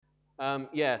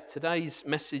Today's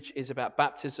message is about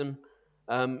baptism,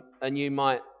 and you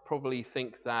might probably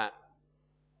think that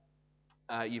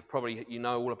you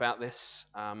know all about this.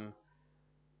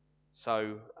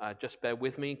 So just bear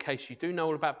with me in case you do know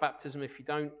all about baptism. If you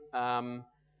don't,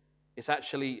 it's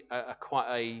actually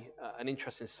an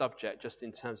interesting subject just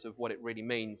in terms of what it really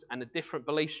means and the different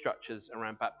belief structures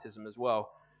around baptism as well.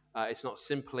 It's not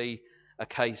simply a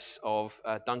case of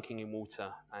dunking in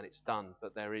water and it's done,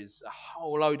 but there is a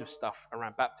whole load of stuff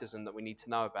around baptism that we need to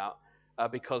know about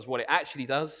because what it actually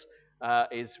does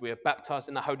is we are baptized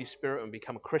in the Holy Spirit and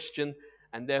become a Christian,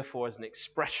 and therefore as an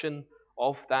expression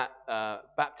of that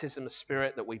baptism of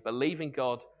Spirit that we believe in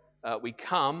God, we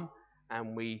come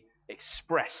and we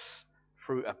express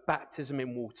through a baptism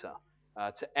in water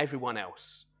to everyone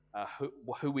else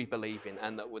who we believe in,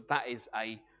 and that is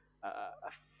a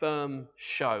firm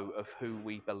show of who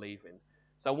we believe in.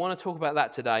 So I want to talk about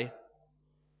that today,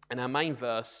 and our main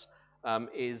verse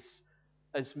is,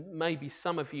 as maybe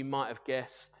some of you might have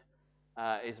guessed,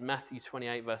 is Matthew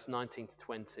 28 verse 19 to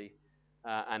 20.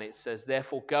 And it says,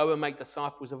 "Therefore go and make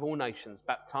disciples of all nations,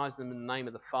 baptize them in the name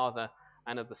of the Father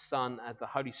and of the Son and of the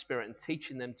Holy Spirit, and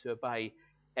teaching them to obey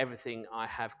everything I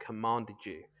have commanded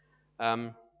you."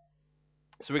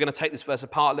 So we're going to take this verse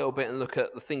apart a little bit and look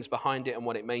at the things behind it and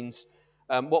what it means.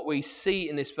 What we see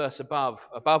in this verse above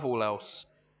all else,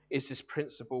 is this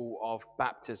principle of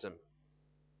baptism.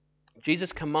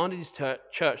 Jesus commanded his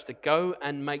church to go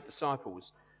and make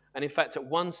disciples. And in fact, at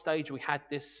one stage we had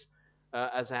this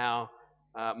as our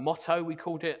motto, we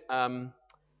called it.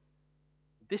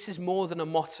 This is more than a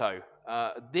motto.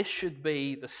 This should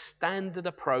be the standard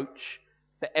approach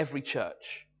for every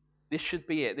church. This should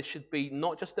be it. This should be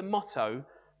not just a motto,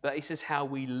 but this is how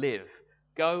we live.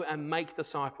 Go and make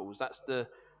disciples. That's the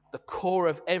core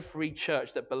of every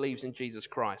church that believes in Jesus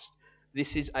Christ.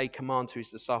 This is a command to his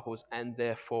disciples and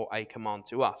therefore a command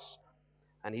to us.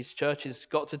 And his church has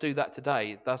got to do that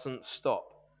today. It doesn't stop.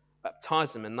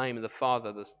 Baptize them in the name of the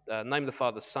Father,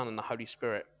 the Son, and the Holy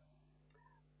Spirit.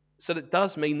 So that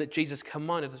does mean that Jesus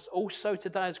commanded us also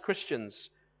today as Christians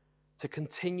to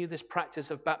continue this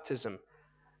practice of baptism.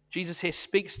 Jesus here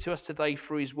speaks to us today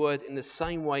through his word in the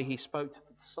same way he spoke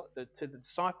to the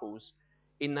disciples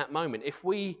in that moment. If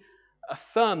we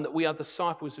affirm that we are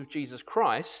disciples of Jesus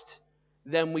Christ,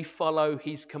 then we follow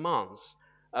his commands.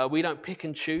 We don't pick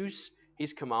and choose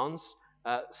his commands.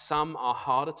 Some are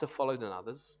harder to follow than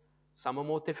others. Some are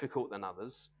more difficult than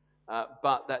others.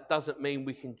 But that doesn't mean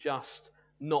we can just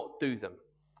not do them.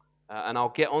 And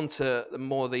I'll get on to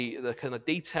the kind of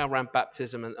detail around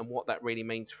baptism and what that really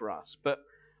means for us. But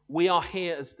we are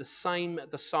here as the same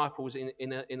disciples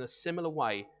in a similar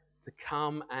way to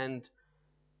come and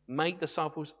make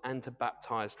disciples and to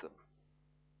baptize them.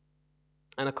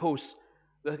 And of course,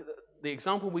 the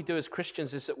example we do as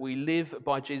Christians is that we live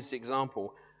by Jesus'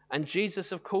 example. And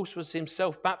Jesus, of course, was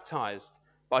himself baptized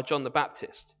by John the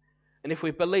Baptist. And if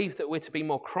we believe that we're to be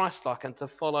more Christ-like and to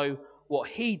follow what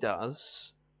he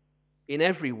does in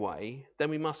every way, then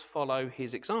we must follow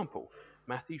his example.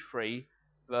 Matthew 3,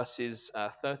 verses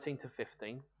 13 to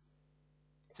 15.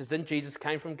 It says, "Then Jesus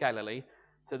came from Galilee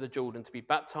to the Jordan to be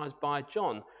baptized by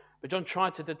John. But John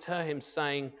tried to deter him,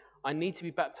 saying, 'I need to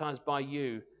be baptized by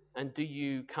you, and do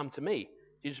you come to me?'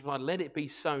 Jesus replied, 'Let it be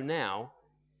so now.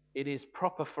 It is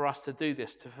proper for us to do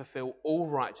this, to fulfill all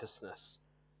righteousness.'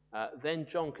 Then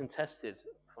John contested."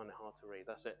 I find it hard to read.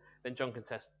 That's it. Then John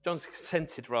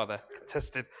consented.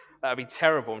 That would be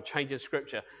terrible. I'm changing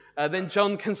scripture. Then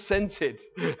John consented.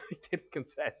 He didn't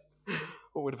contest.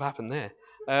 What would have happened there?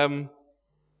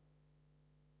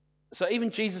 So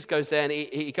even Jesus goes there and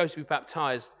he goes to be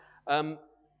baptized.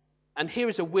 And here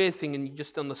is a weird thing, and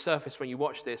just on the surface when you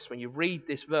watch this, when you read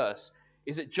this verse,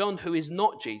 is that John, who is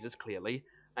not Jesus clearly,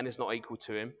 and is not equal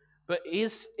to him, but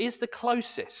is the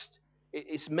closest.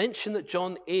 It's mentioned that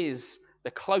John is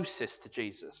the closest to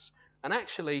Jesus. And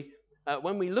actually,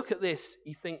 when we look at this,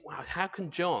 you think, wow, how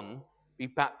can John be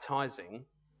baptizing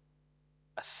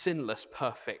a sinless,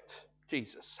 perfect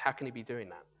Jesus? How can he be doing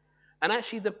that? And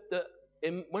actually,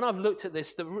 when I've looked at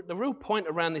this, the real point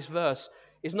around this verse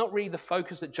is not really the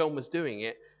focus that John was doing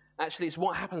it. Actually, it's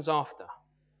what happens after.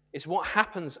 It's what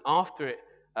happens after it.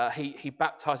 He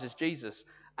baptizes Jesus,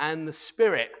 and the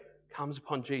Spirit comes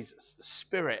upon Jesus. The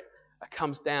Spirit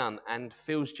comes down and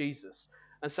fills Jesus.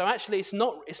 And so actually it's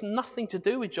nothing to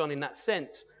do with John in that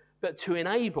sense, but to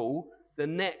enable the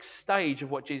next stage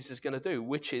of what Jesus is going to do,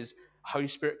 which is Holy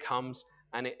Spirit comes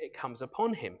and it comes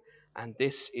upon him. And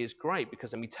this is great,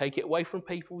 because then we take it away from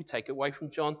people, we take it away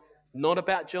from John. Not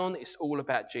about John, it's all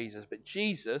about Jesus. But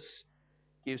Jesus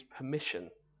gives permission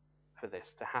for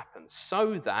this to happen,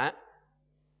 so that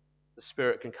the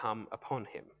Spirit can come upon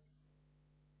him.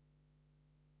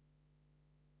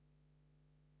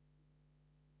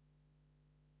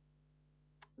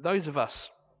 Those of us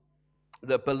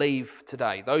that believe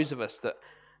today, those of us that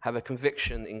have a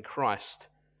conviction in Christ,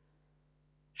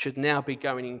 should now be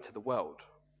going into the world.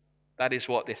 That is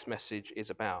what this message is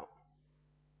about.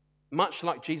 Much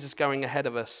like Jesus going ahead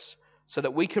of us so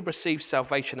that we could receive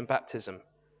salvation and baptism,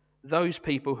 those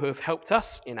people who have helped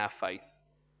us in our faith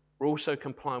were also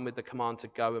complying with the command to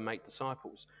go and make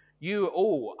disciples.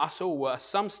 Us all were at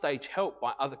some stage helped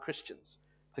by other Christians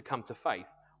to come to faith,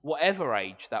 whatever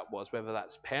age that was, whether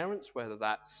that's parents, whether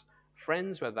that's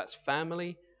friends, whether that's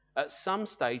family. At some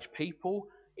stage, people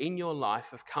in your life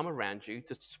have come around you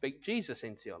to speak Jesus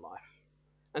into your life.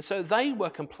 And so they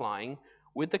were complying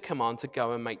with the command to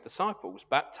go and make disciples,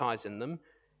 baptizing them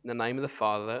in the name of the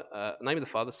Father,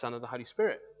 Son, and the Holy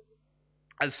Spirit.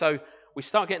 And so we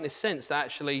start getting this sense that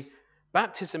actually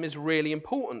baptism is really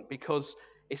important, because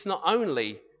it's not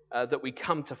only that we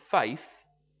come to faith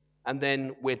and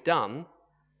then we're done.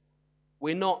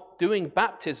 We're not doing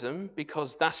baptism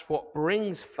because that's what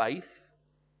brings faith.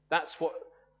 That's what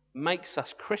makes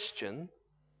us Christian.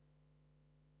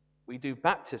 We do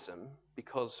baptism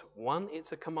because, one,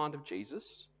 it's a command of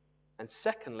Jesus, and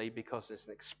secondly, because it's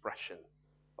an expression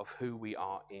of who we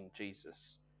are in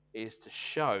Jesus. It is to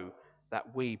show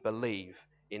that we believe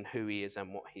in who he is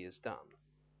and what he has done.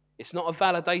 It's not a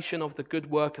validation of the good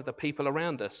work of the people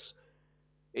around us.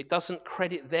 It doesn't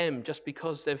credit them just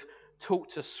because they've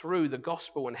talked us through the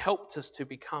gospel and helped us to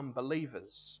become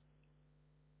believers.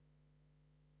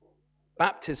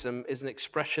 Baptism is an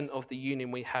expression of the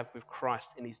union we have with Christ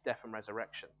in his death and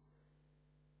resurrection.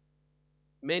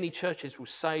 Many churches will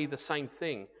say the same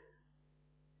thing.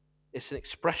 It's an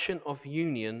expression of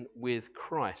union with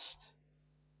Christ.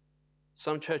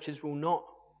 Some churches will not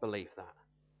believe that.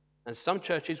 And some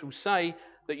churches will say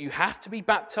that you have to be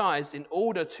baptized in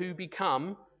order to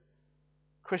become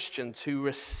Christian, to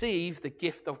receive the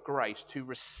gift of grace, to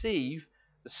receive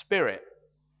the Spirit.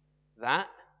 That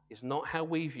is not how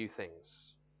we view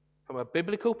things. From a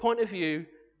biblical point of view,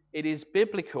 it is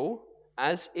biblical,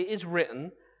 as it is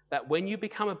written, that when you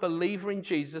become a believer in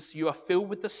Jesus, you are filled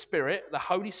with the Spirit, the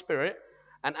Holy Spirit,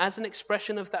 and as an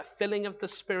expression of that filling of the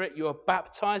Spirit, you are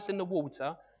baptized in the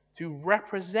water to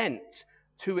represent,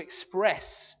 to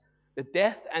express the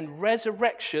death and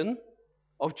resurrection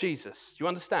of Jesus. Do you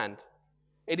understand?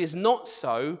 It is not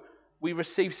so we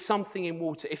receive something in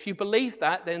water. If you believe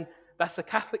that, then that's a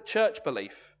Catholic Church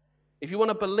belief. If you want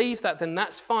to believe that, then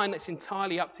that's fine. It's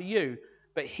entirely up to you.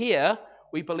 But here,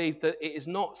 we believe that it is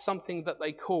not something that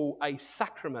they call a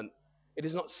sacrament. It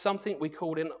is not something we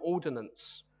call an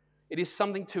ordinance. It is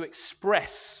something to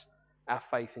express our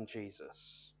faith in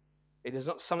Jesus. It is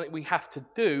not something we have to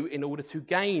do in order to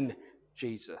gain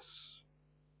Jesus.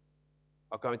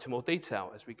 I'll go into more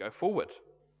detail as we go forward.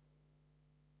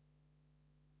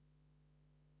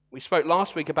 We spoke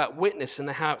last week about witness and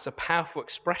how it's a powerful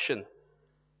expression,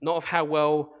 not of how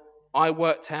well I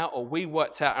worked out or we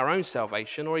worked out our own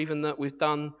salvation, or even that we've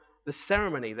done the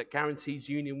ceremony that guarantees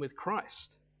union with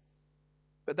Christ,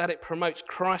 but that it promotes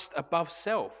Christ above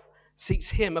self, seeks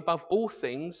him above all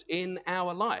things in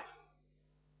our life.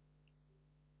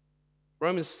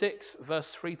 Romans 6,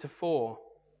 verse 3-4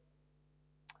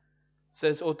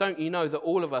 says, "Or don't you know that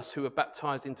all of us who were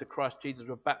baptized into Christ Jesus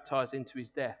were baptized into his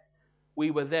death?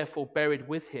 We were therefore buried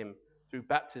with him through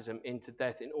baptism into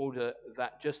death, in order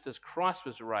that just as Christ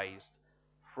was raised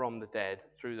from the dead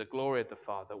through the glory of the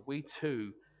Father, we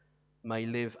too may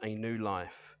live a new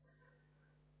life."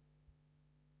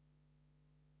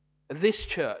 This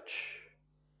church,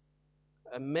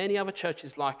 and many other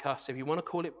churches like us, if you want to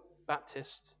call it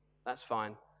Baptist, that's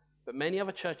fine, but many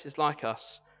other churches like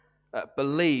us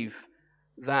believe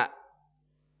that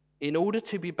in order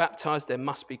to be baptized, there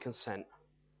must be consent.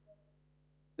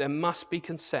 There must be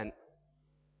consent.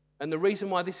 And the reason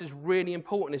why this is really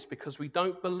important is because we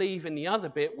don't believe in the other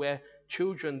bit where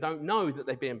children don't know that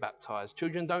they're being baptized.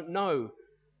 Children don't know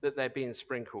that they're being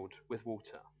sprinkled with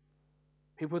water.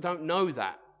 People don't know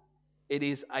that. It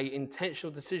is an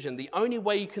intentional decision. The only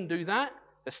way you can do that,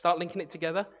 let's start linking it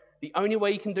together. The only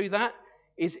way you can do that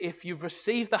is if you've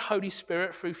received the Holy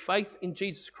Spirit through faith in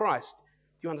Jesus Christ.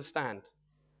 Do you understand?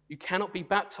 You cannot be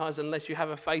baptized unless you have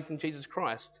a faith in Jesus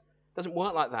Christ. It doesn't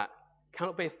work like that. It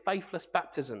cannot be a faithless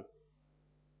baptism.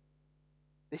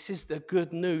 This is the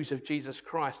good news of Jesus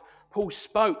Christ. Paul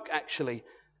spoke actually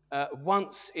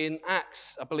once in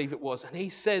Acts, I believe it was, and he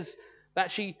says that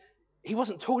actually he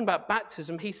wasn't talking about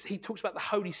baptism. He talks about the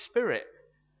Holy Spirit.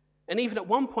 And even at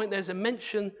one point there's a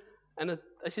mention and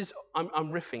a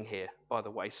I'm riffing here, by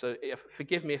the way, so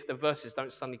forgive me if the verses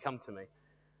don't suddenly come to me.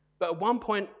 But at one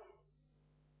point,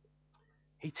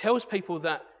 he tells people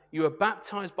that you were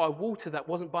baptized by water that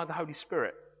wasn't by the Holy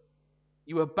Spirit.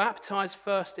 You were baptized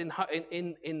first in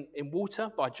water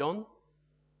by John,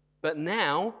 but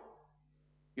now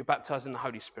you're baptized in the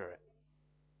Holy Spirit.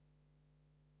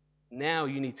 Now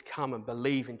you need to come and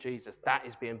believe in Jesus. That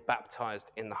is being baptized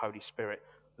in the Holy Spirit.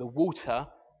 The water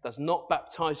does not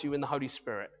baptize you in the Holy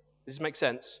Spirit. Does this make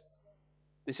sense?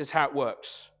 This is how it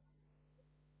works.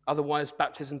 Otherwise,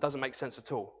 baptism doesn't make sense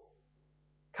at all.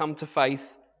 Come to faith,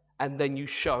 and then you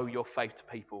show your faith to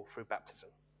people through baptism.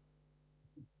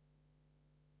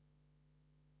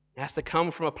 It has to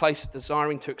come from a place of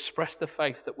desiring to express the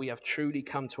faith that we have truly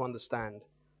come to understand.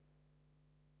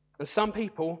 And some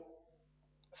people,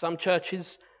 some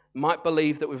churches might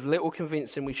believe that with little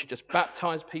convincing we should just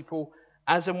baptize people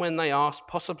as and when they ask,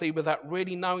 possibly without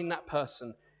really knowing that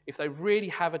person, if they really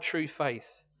have a true faith.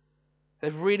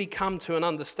 They've really come to an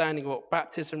understanding of what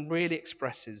baptism really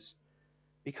expresses.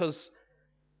 Because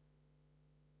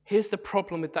here's the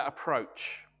problem with that approach.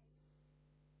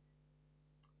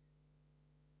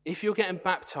 If you're getting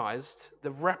baptized,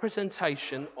 the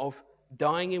representation of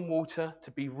dying in water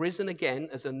to be risen again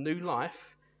as a new life,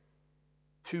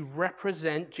 to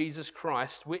represent Jesus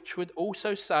Christ, which would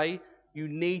also say you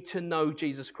need to know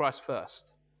Jesus Christ first.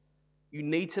 You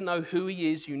need to know who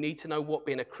he is. You need to know what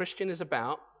being a Christian is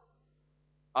about.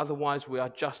 Otherwise, we are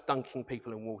just dunking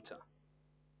people in water.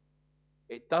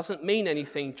 It doesn't mean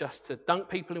anything just to dunk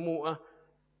people in water,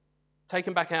 take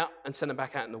them back out, and send them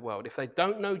back out in the world. If they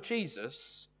don't know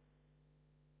Jesus,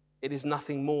 it is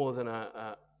nothing more than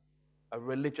a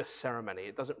religious ceremony.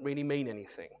 It doesn't really mean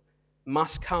anything.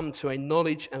 Must come to a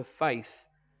knowledge and faith,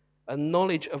 a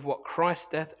knowledge of what Christ's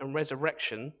death and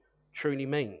resurrection truly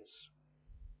means.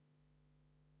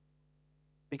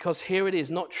 Because here it is,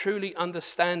 not truly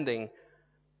understanding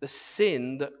the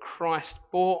sin that Christ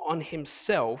bore on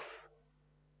himself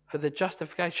for the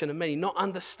justification of many, not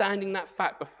understanding that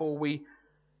fact before we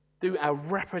do our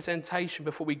representation,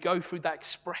 before we go through that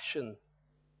expression.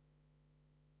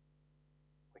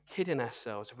 We're kidding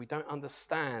ourselves if we don't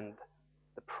understand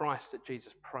the price that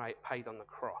Jesus paid on the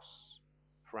cross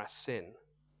for our sin.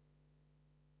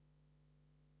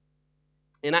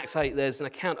 In Acts 8, there's an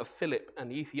account of Philip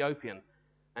and the Ethiopian,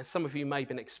 and some of you may have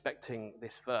been expecting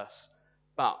this verse,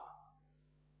 but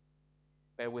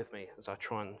bear with me as I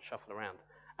try and shuffle around.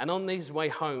 And on his way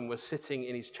home was sitting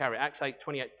in his chariot, Acts 8,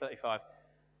 28-35.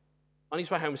 On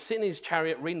his way home, was sitting in his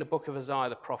chariot reading the book of Isaiah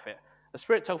the prophet. The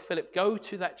Spirit told Philip, go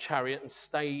to that chariot and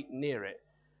stay near it.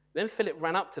 Then Philip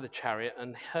ran up to the chariot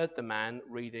and heard the man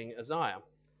reading Isaiah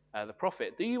the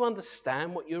prophet. Do you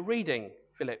understand what you're reading?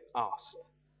 Philip asked.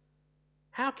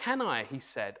 How can I, he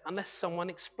said, unless someone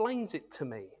explains it to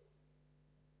me?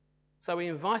 So he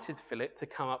invited Philip to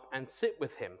come up and sit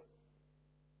with him.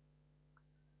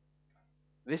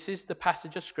 This is the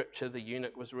passage of scripture the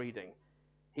eunuch was reading.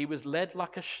 He was led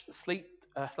like a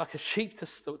sheep to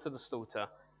the slaughter,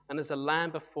 and as a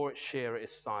lamb before its shearer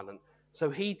is silent. So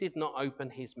he did not open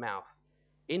his mouth.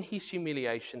 In his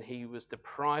humiliation he was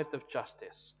deprived of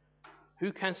justice.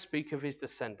 Who can speak of his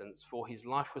descendants? For his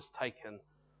life was taken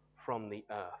from the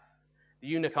earth. The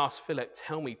eunuch asked Philip,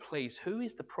 tell me please, who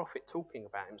is the prophet talking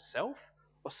about, himself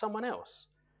or someone else?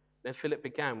 Then Philip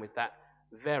began with that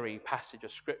very passage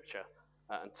of scripture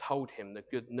and told him the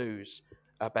good news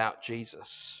about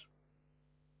Jesus.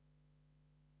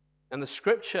 And the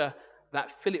scripture that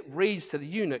Philip reads to the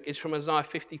eunuch is from Isaiah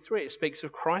 53. It speaks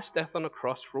of Christ's death on the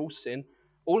cross for all sin,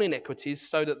 all iniquities,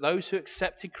 so that those who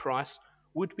accepted Christ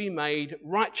would be made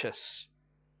righteous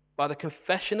by the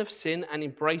confession of sin and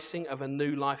embracing of a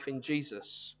new life in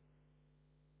Jesus.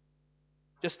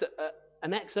 Just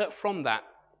an excerpt from that,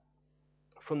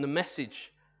 from the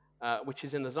message, which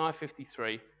is in Isaiah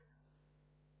 53.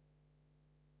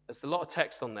 There's a lot of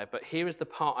text on there, but here is the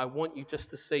part I want you just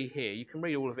to see here. You can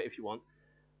read all of it if you want.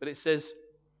 But it says,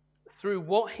 through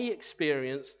what he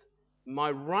experienced, my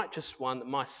righteous one,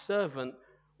 my servant,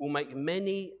 will make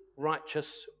many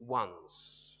righteous ones.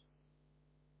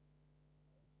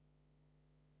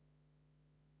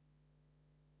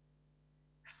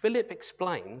 Philip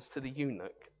explains to the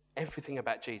eunuch everything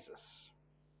about Jesus.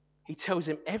 He tells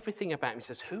him everything about him. He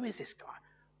says, who is this guy?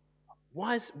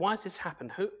 Why has this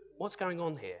happened? What's going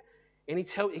on here? And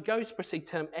he goes to proceed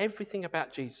to tell him everything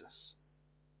about Jesus.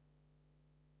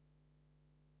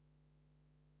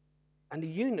 And the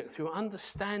eunuch, through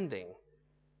understanding,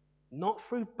 not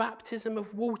through baptism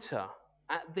of water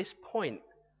at this point,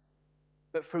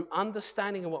 but through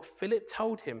understanding of what Philip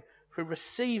told him, through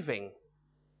receiving,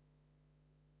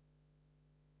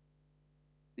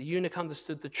 The eunuch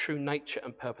understood the true nature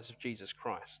and purpose of Jesus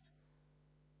Christ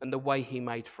and the way he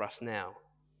made for us now.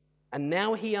 And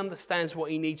now he understands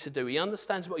what he needs to do. He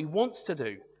understands what he wants to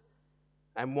do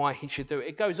and why he should do it.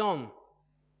 It goes on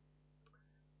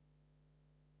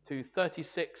to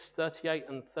 36, 38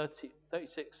 and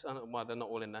 36. Well, they're not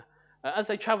all in there. As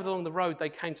they travelled along the road, they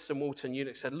came to some water, and the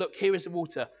eunuch said, "Look, here is the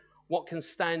water. What can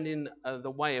stand in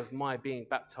the way of my being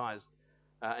baptized?"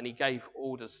 And he gave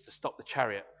orders to stop the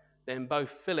chariot. Then both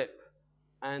Philip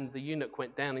and the eunuch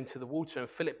went down into the water, and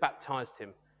Philip baptized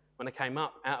him. When they came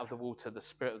up out of the water, the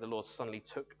Spirit of the Lord suddenly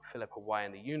took Philip away,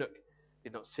 and the eunuch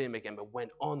did not see him again, but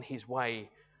went on his way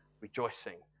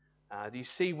rejoicing. Do you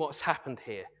see what's happened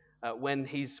here? When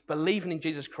he's believing in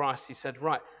Jesus Christ, he said,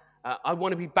 right, I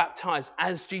want to be baptized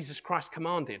as Jesus Christ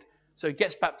commanded. So he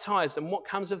gets baptized, and what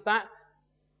comes of that?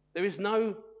 There is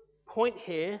no point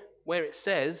here where it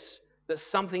says that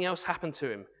something else happened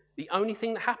to him. The only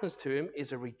thing that happens to him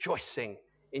is a rejoicing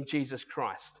in Jesus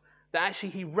Christ. That actually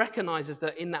he recognizes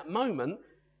that in that moment,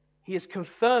 he is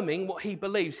confirming what he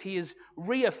believes. He is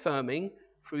reaffirming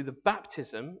through the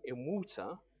baptism in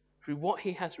water, through what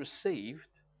he has received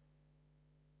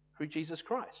through Jesus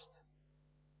Christ.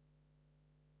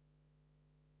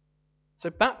 So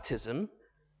baptism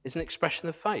is an expression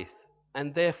of faith,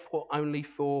 and therefore only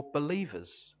for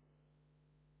believers.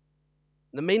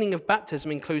 The meaning of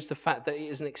baptism includes the fact that it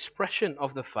is an expression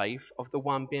of the faith of the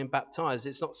one being baptized.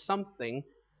 It's not something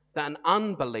that an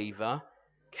unbeliever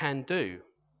can do.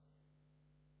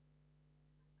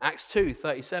 Acts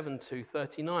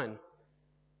 2:37-39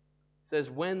 says,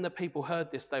 when the people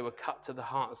heard this, they were cut to the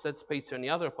heart and said to Peter and the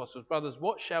other apostles, "Brothers,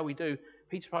 what shall we do?"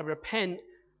 Peter replied, "Repent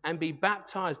and be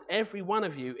baptized, every one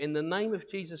of you, in the name of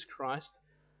Jesus Christ,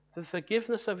 for the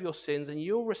forgiveness of your sins, and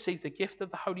you'll receive the gift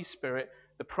of the Holy Spirit.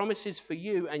 The promise is for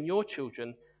you and your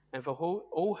children, and for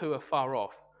all who are far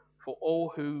off, for all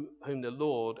whom the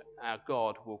Lord our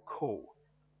God will call."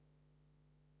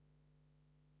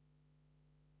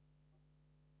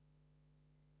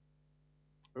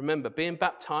 Remember, being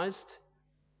baptized,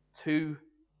 two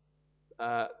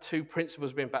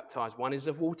principles of being baptized. One is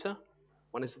of water,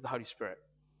 one is of the Holy Spirit.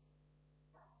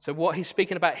 So what he's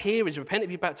speaking about here is repent and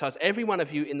be baptized, every one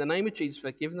of you, in the name of Jesus,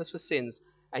 for forgiveness of sins,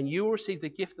 and you will receive the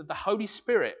gift of the Holy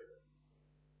Spirit.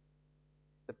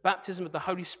 The baptism of the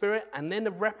Holy Spirit, and then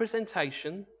the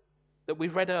representation that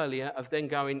we've read earlier of then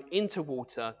going into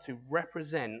water to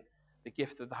represent the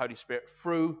gift of the Holy Spirit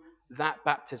through that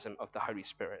baptism of the Holy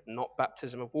Spirit, not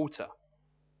baptism of water.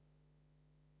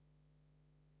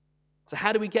 So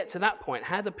how do we get to that point?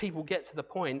 How do people get to the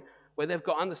point where they've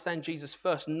got to understand Jesus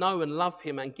first, know and love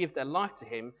him and give their life to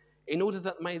him in order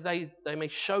that they may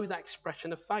show that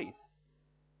expression of faith?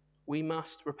 We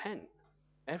must repent.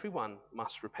 Everyone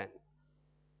must repent.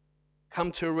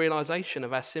 Come to a realization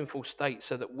of our sinful state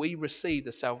so that we receive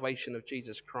the salvation of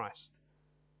Jesus Christ.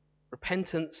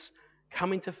 Repentance,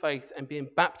 coming to faith and being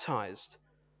baptized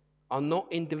are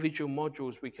not individual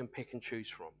modules we can pick and choose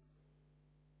from.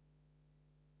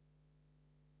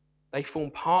 They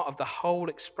form part of the whole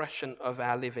expression of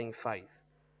our living faith,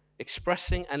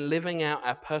 expressing and living out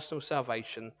our personal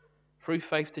salvation through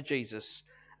faith to Jesus,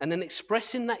 and then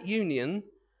expressing that union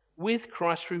with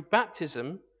Christ through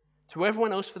baptism to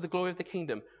everyone else for the glory of the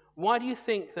kingdom. Why do you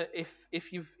think that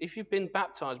if you've been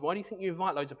baptized, why do you think you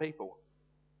invite loads of people?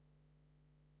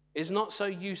 It's not so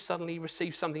you suddenly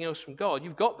receive something else from God.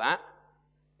 You've got that.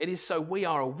 It is so we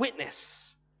are a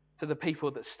witness to the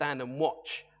people that stand and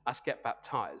watch us get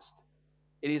baptized.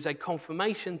 It is a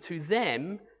confirmation to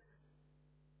them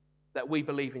that we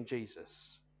believe in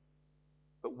Jesus.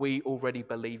 But we already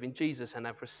believe in Jesus and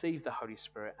have received the Holy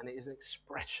Spirit, and it is an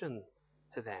expression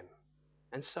to them.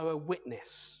 And so a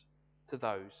witness to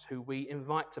those who we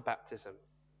invite to baptism.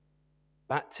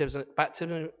 Baptism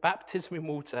in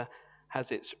water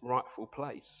has its rightful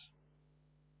place.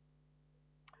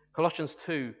 Colossians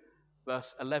 2,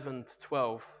 verse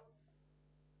 11-12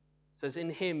 says, "In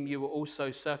him you were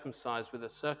also circumcised with a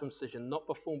circumcision not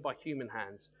performed by human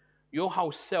hands. Your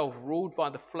whole self, ruled by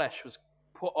the flesh, was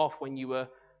put off when you were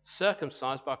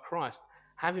circumcised by Christ,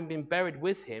 having been buried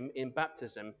with him in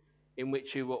baptism, in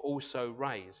which you were also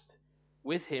raised,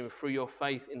 with him through your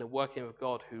faith in the working of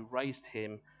God who raised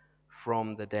him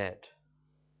from the dead."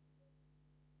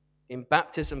 In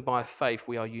baptism by faith,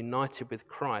 we are united with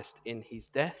Christ in his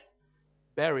death,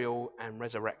 burial, and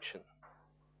resurrection.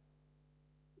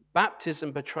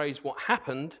 Baptism portrays what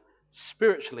happened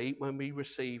spiritually when we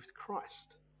received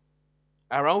Christ.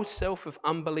 Our old self of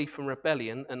unbelief and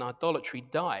rebellion and idolatry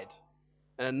died,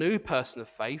 and a new person of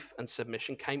faith and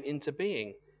submission came into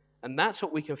being. And that's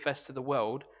what we confess to the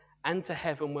world and to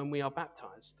heaven when we are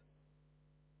baptized.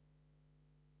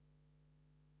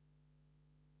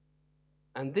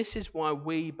 And this is why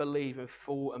we believe in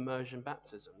full immersion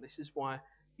baptism. This is why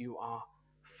you are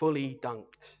fully dunked.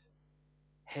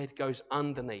 Head goes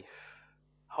underneath,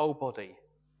 whole body.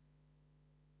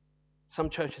 Some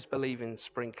churches believe in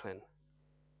sprinkling.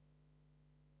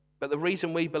 But the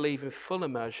reason we believe in full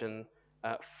immersion,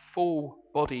 full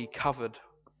body covered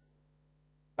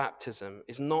baptism,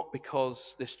 is not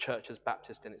because this church has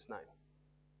Baptist in its name.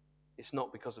 It's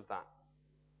not because of that.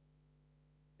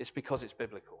 It's because it's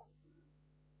biblical.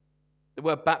 The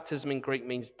word baptism in Greek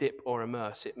means dip or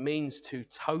immerse. It means to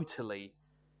totally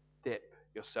dip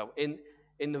yourself.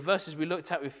 In the verses we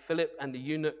looked at with Philip and the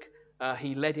eunuch,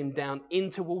 he led him down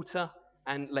into water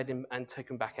and led him and took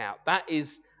him back out. That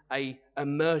is a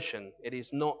immersion. It is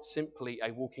not simply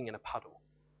a walking in a puddle.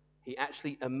 He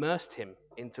actually immersed him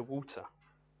into water.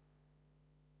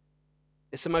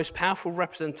 It's the most powerful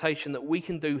representation that we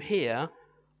can do here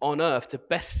on earth to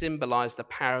best symbolize the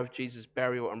power of Jesus'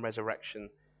 burial and resurrection,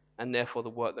 and therefore the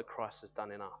work that Christ has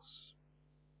done in us.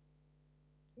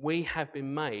 We have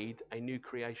been made a new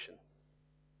creation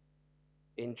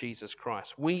in Jesus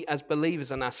Christ. We as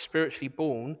believers are now spiritually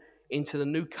born into the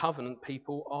new covenant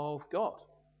people of God.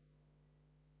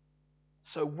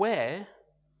 So where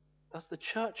does the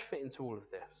church fit into all of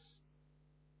this?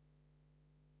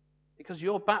 Because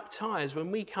you're baptized.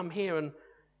 When we come here, and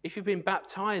if you've been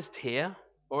baptized here,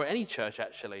 or any church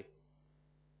actually,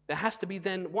 there has to be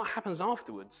then what happens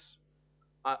afterwards.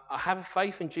 I have a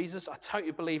faith in Jesus. I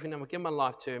totally believe in him. I give my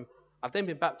life to him. I've then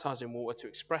been baptized in water to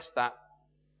express that.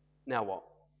 Now what?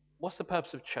 What's the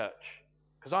purpose of church?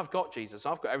 Because I've got Jesus.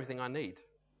 I've got everything I need.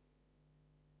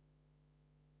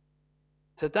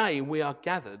 Today we are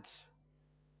gathered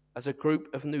as a group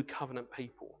of new covenant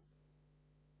people.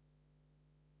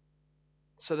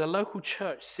 So the local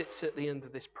church sits at the end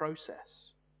of this process.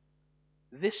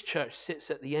 This church sits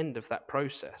at the end of that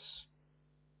process.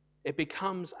 It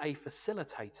becomes a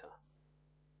facilitator.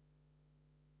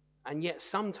 And yet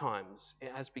sometimes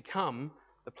it has become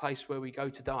the place where we go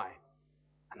to die.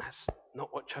 And that's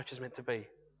not what church is meant to be.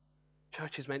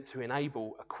 Church is meant to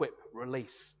enable, equip,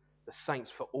 release the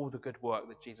saints for all the good work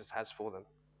that Jesus has for them.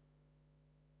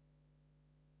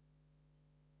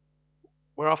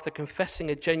 Where after confessing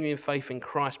a genuine faith in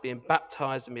Christ, being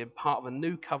baptized and being part of a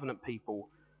new covenant people,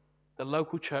 the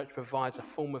local church provides a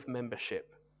form of membership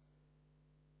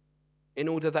in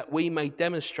order that we may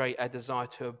demonstrate a desire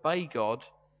to obey God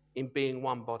in being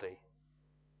one body.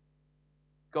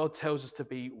 God tells us to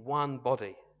be one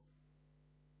body.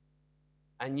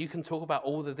 And you can talk about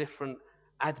all the different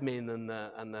admin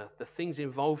and the things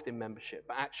involved in membership,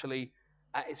 but actually,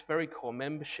 at its very core,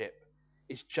 membership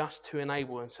is just to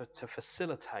enable and to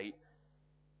facilitate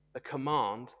the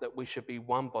command that we should be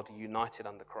one body united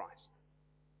under Christ.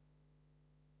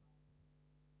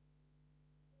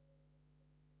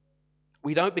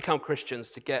 We don't become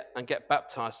Christians to get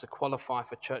baptized to qualify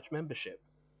for church membership.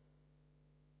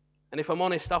 And if I'm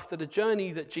honest, after the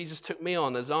journey that Jesus took me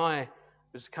on as I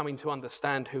was coming to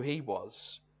understand who he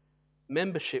was,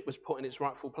 membership was put in its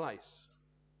rightful place.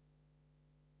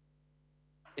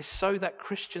 It's so that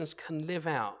Christians can live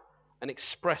out and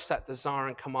express that desire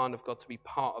and command of God to be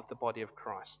part of the body of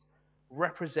Christ,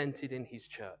 represented in his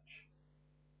church.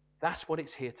 That's what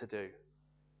it's here to do.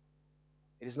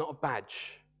 It is not a badge.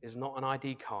 It is not an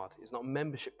ID card. It is not a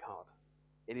membership card.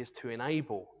 It is to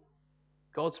enable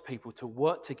God's people to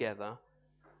work together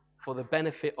for the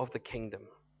benefit of the kingdom.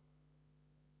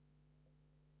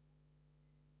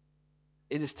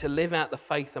 It is to live out the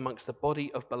faith amongst the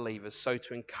body of believers, so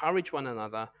to encourage one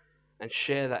another and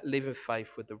share that living faith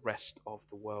with the rest of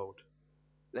the world.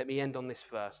 Let me end on this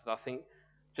verse that I think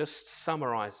just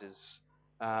summarizes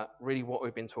really what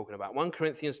we've been talking about. 1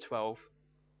 Corinthians 12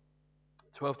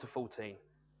 to 14.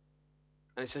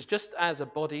 And it says, just as a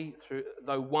body,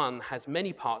 though one, has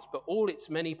many parts, but all its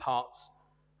many parts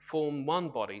form one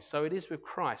body, so it is with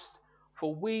Christ.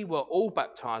 For we were all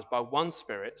baptized by one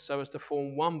Spirit, so as to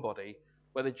form one body,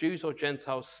 whether Jews or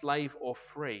Gentiles, slave or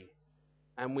free.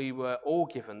 And we were all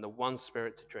given the one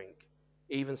Spirit to drink.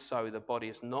 Even so, the body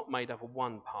is not made up of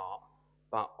one part,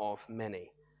 but of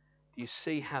many. Do you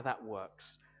see how that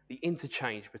works? The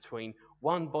interchange between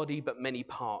one body but many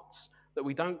parts. That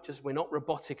we're not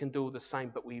robotic and do all the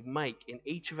same, but we make in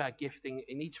each of our gifting,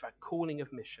 in each of our calling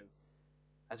of mission,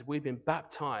 as we've been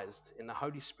baptized in the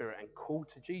Holy Spirit and called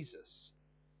to Jesus,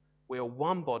 we are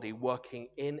one body working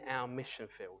in our mission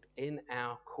field, in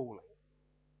our calling.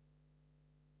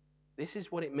 This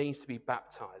is what it means to be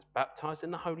baptized. Baptized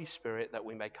in the Holy Spirit that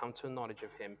we may come to a knowledge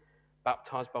of him.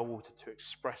 Baptized by water to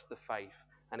express the faith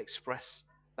and express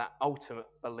that ultimate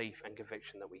belief and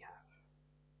conviction that we have.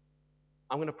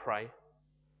 I'm going to pray.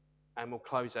 and we'll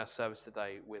close our service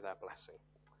today with our blessing.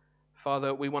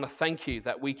 Father, we want to thank you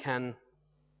that we can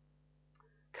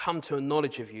come to a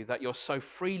knowledge of you, that you're so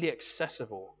freely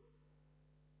accessible.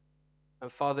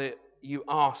 And Father, you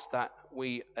ask that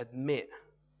we admit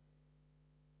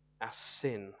our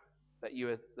sin, that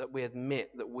we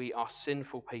admit that we are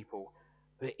sinful people.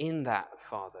 But in that,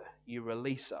 Father, you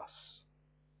release us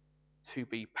to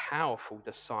be powerful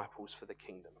disciples for the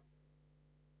kingdom.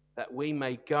 That we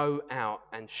may go out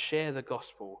and share the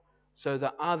gospel so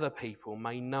that other people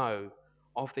may know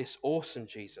of this awesome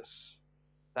Jesus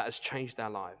that has changed our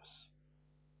lives.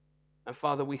 And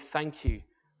Father, we thank you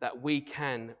that we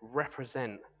can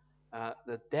represent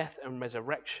the death and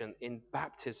resurrection in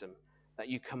baptism that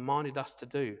you commanded us to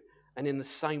do. And in the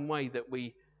same way that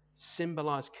we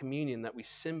symbolize communion, that we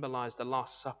symbolize the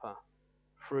Last Supper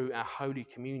through our Holy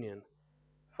Communion.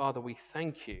 Father, we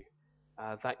thank you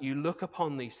that you look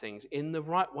upon these things in the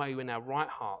right way, in our right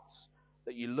hearts,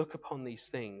 that you look upon these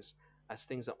things as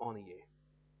things that honor you.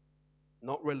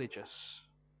 Not religious,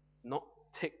 not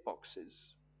tick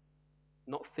boxes,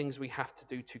 not things we have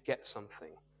to do to get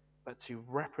something, but to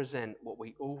represent what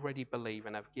we already believe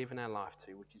and have given our life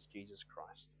to, which is Jesus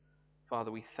Christ. Father,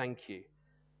 we thank you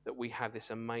that we have this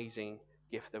amazing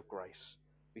gift of grace.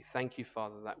 We thank you,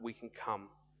 Father, that we can come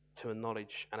to a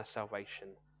knowledge and a salvation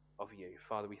of you.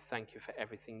 Father, we thank you for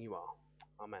everything you are.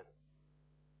 Amen.